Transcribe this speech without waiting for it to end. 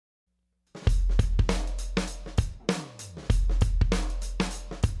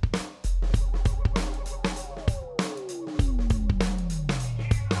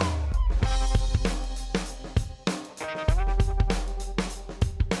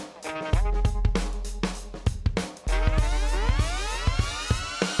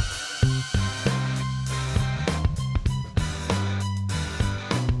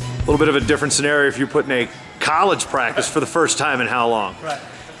little bit of a different scenario if you're putting a college practice for the first time in how long? Right.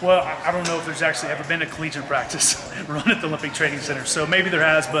 Well, I don't know if there's actually ever been a collegiate practice run at the Olympic Training Center, so maybe there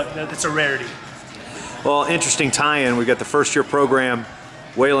has, but it's a rarity. Well, interesting tie-in. We've got the first-year program,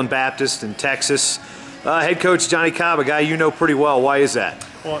 Wayland Baptist in Texas. Head coach Johnny Cobb, a guy you know pretty well. Why is that?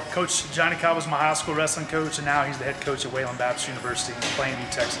 Well, Coach Johnny Cobb was my high school wrestling coach, and now he's the head coach at Wayland Baptist University in Plainview,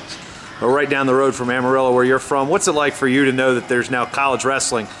 Texas. Well, right down the road from Amarillo, where you're from. What's it like for you to know that there's now college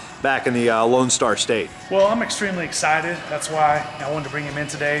wrestling back in the Lone Star State? Well, I'm extremely excited. That's why I wanted to bring him in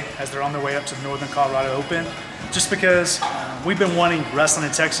today as they're on their way up to the Northern Colorado Open. Just because we've been wanting wrestling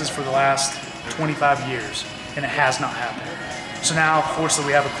in Texas for the last 25 years, and it has not happened. So now, fortunately,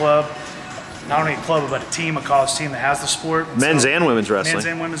 we have a club, not only a club, but a team, a college team that has the sport. Men's and women's wrestling. Men's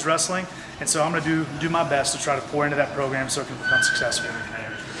and women's wrestling. And so I'm going to do my best to try to pour into that program so it can become successful.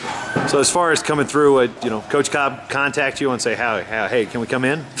 So as far as coming through, Coach Cobb contact you and say, hey, can we come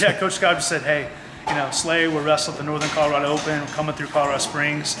in? Yeah, Coach Cobb just said, hey, Slay, we're wrestling at the Northern Colorado Open, we're coming through Colorado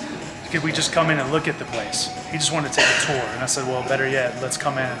Springs. Could we just come in and look at the place? He just wanted to take a tour. And I said, well, better yet, let's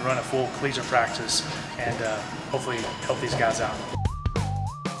come in and run a full collegiate practice and hopefully help these guys out.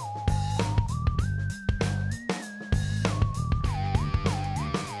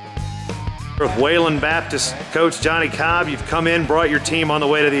 With Wayland Baptist coach Johnny Cobb, you've come in, brought your team on the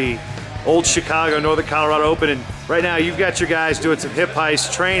way to the Old Chicago Northern Colorado Open, and right now you've got your guys doing some hip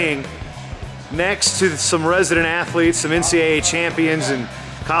heist training next to some resident athletes, some NCAA champions and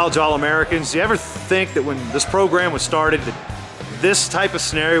college All-Americans. Do you ever think that when this program was started that this type of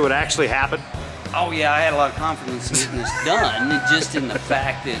scenario would actually happen? Oh yeah, I had a lot of confidence in getting this done, just in the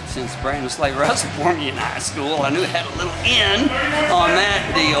fact that since Brandon Slay wrestled for me in high school, I knew it had a little in on that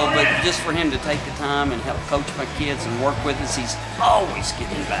deal, but just for him to take the time and help coach my kids and work with us, he's always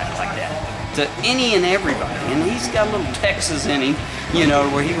giving back like that to any and everybody. And he's got a little Texas in him,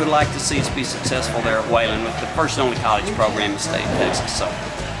 where he would like to see us be successful there at Wayland with the first and only college program in the state of Texas. So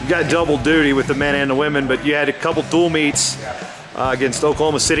you got double duty with the men and the women, but you had a couple dual meets against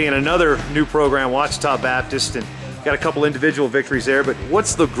Oklahoma City and another new program, Wichita Baptist, and got a couple individual victories there. But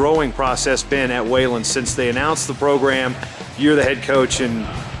what's the growing process been at Wayland since they announced the program? You're the head coach, and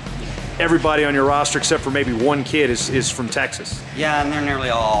everybody on your roster except for maybe one kid is from Texas. Yeah, and they're nearly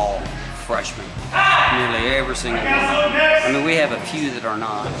all freshmen. Nearly every single one. I mean, we have a few that are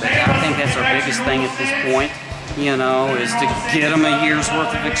not, but I think that's our biggest thing at this point, is to get them a year's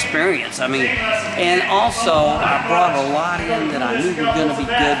worth of experience. I mean, and also I brought a lot in that I knew were going to be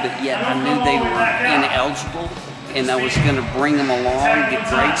good, but yet I knew they were ineligible, and I was going to bring them along, get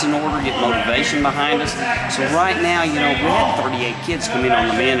grades in order, get motivation behind us. So right now, we had 38 kids come in on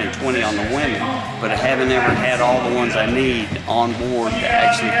the men and 20 on the women, but I haven't ever had all the ones I need on board to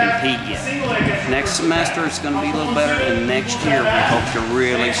actually compete yet. Next semester it's going to be a little better, and next year we hope to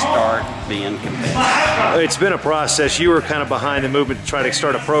really start being competitive. It's been a process. You were kind of behind the movement to try to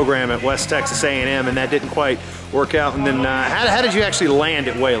start a program at West Texas A&M, and that didn't quite work out. And then how did you actually land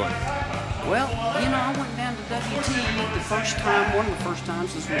at Wayland? Well, I went down to WT the first time, one of the first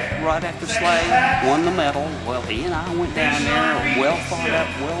times was right after Slay won the medal. Well, he and I went down there, a well thought up,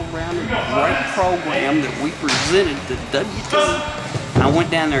 well-rounded, great program that we presented to WT. I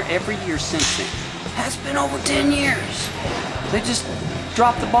went down there every year since then. That's been over 10 years. They just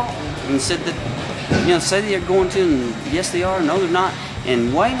dropped the ball and said that, say they're going to, and yes they are, no they're not.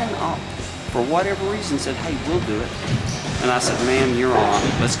 And Wayland, for whatever reason, said, hey, we'll do it. And I said, man, you're on,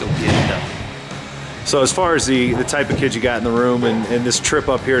 let's go get it done. So as far as the type of kids you got in the room and this trip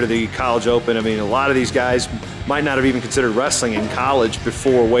up here to the College Open, I mean, a lot of these guys might not have even considered wrestling in college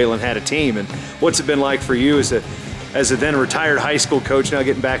before Wayland had a team. And what's it been like for you as a then retired high school coach, now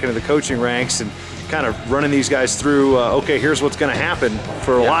getting back into the coaching ranks and kind of running these guys through, okay, here's what's going to happen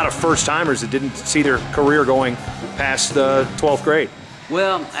for a lot of first-timers that didn't see their career going past 12th grade?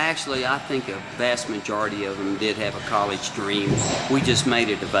 Well, actually, I think a vast majority of them did have a college dream. We just made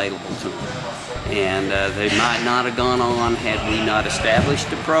it available to them. And they might not have gone on had we not established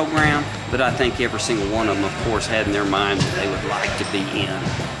a program, but I think every single one of them, of course, had in their mind that they would like to be in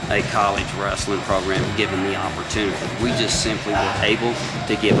a college wrestling program given the opportunity. We just simply were able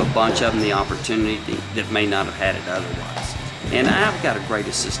to give a bunch of them the opportunity that may not have had it otherwise. And I've got a great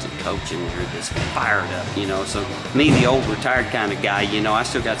assistant coach in there that's fired up, so me, the old retired kind of guy, I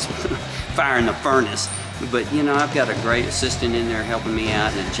still got some fire in the furnace. But, I've got a great assistant in there helping me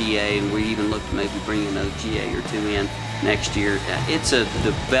out in a GA, and we even look to maybe bring another GA or two in next year. It's a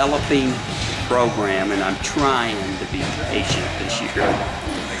developing program, and I'm trying to be patient this year.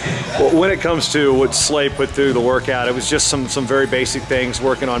 Well, when it comes to what Slay put through the workout, it was just some very basic things,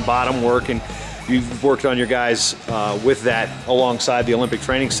 working on bottom work, and you've worked on your guys with that alongside the Olympic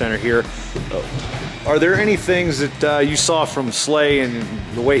Training Center here. Are there any things that you saw from Slay and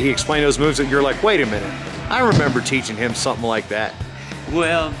the way he explained those moves that you're like, wait a minute, I remember teaching him something like that?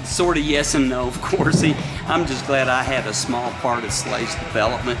 Well, sort of yes and no, of course. I'm just glad I had a small part of Slay's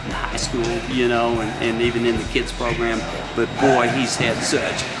development in high school, you know, and even in the kids program. But boy, he's had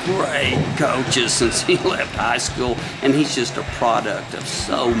such great coaches since he left high school, and he's just a product of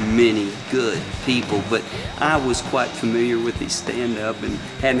so many good people. But I was quite familiar with his stand-up and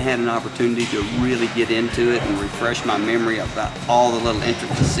hadn't had an opportunity to really get into it and refresh my memory about all the little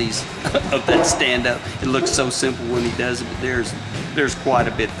intricacies of that stand-up. It looks so simple when he does it, but there's quite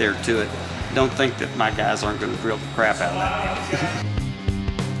a bit there to it. Don't think that my guys aren't going to drill the crap out of that.